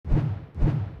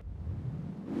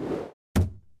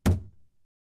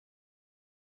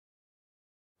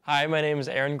Hi, my name is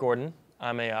Aaron Gordon.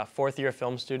 I'm a fourth-year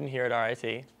film student here at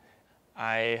RIT.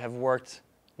 I have worked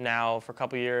now for a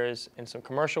couple years in some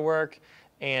commercial work,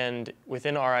 and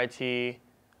within RIT,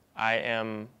 I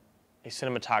am a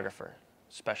cinematographer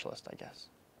specialist, I guess.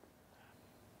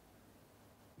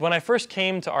 When I first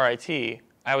came to RIT,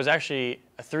 I was actually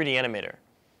a 3D animator.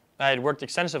 I had worked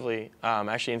extensively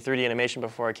actually in 3D animation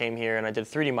before I came here, and I did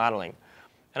 3D modeling.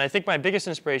 And I think my biggest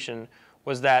inspiration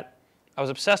was that I was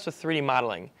obsessed with 3D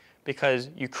modeling because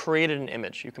you created an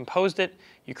image. You composed it,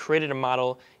 you created a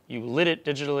model, you lit it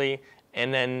digitally,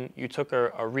 and then you took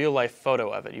a real-life photo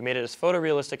of it. You made it as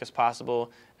photorealistic as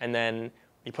possible, and then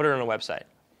you put it on a website.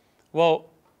 Well,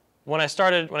 when I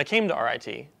came to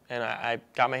RIT and I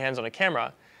got my hands on a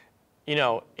camera,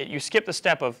 you skip the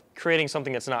step of creating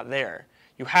something that's not there.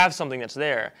 You have something that's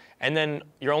there, and then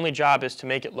your only job is to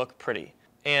make it look pretty.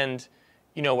 And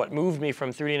what moved me from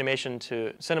 3D animation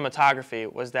to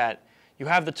cinematography was that you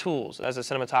have the tools as a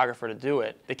cinematographer to do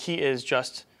it. The key is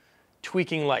just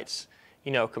tweaking lights,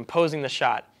 composing the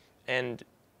shot. And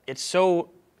it's so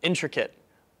intricate,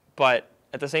 but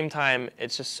at the same time,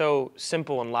 it's just so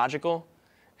simple and logical.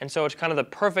 And so it's kind of the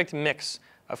perfect mix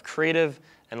of creative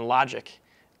and logic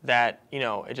that,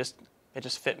 it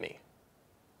just fit me.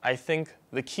 I think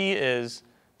the key is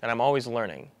that I'm always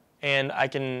learning. And I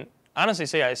can honestly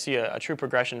say I see a true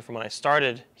progression from when I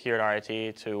started here at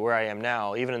RIT to where I am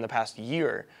now, even in the past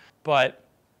year. But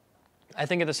I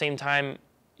think at the same time,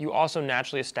 you also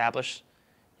naturally establish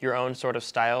your own sort of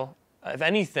style. If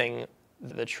anything,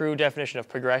 the true definition of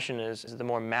progression is the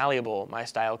more malleable my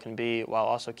style can be while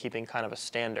also keeping kind of a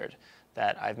standard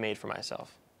that I've made for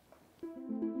myself.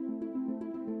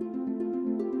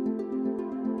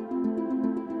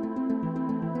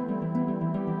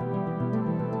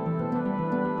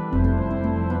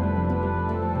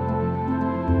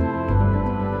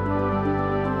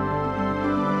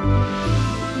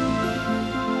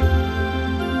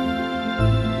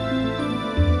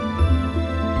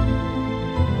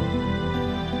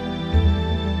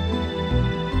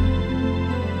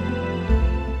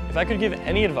 If I could give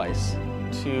any advice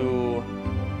to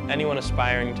anyone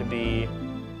aspiring to be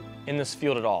in this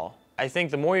field at all, I think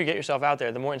the more you get yourself out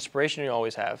there, the more inspiration you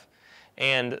always have,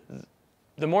 and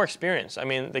the more experience. I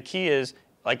mean, the key is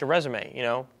like a resume,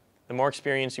 the more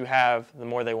experience you have, the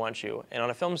more they want you. And on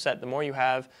a film set, the more you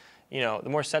have, the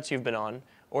more sets you've been on,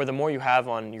 or the more you have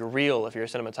on your reel if you're a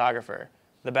cinematographer,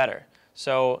 the better.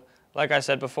 So, like I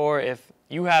said before, if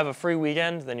you have a free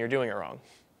weekend, then you're doing it wrong.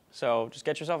 So just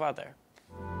get yourself out there.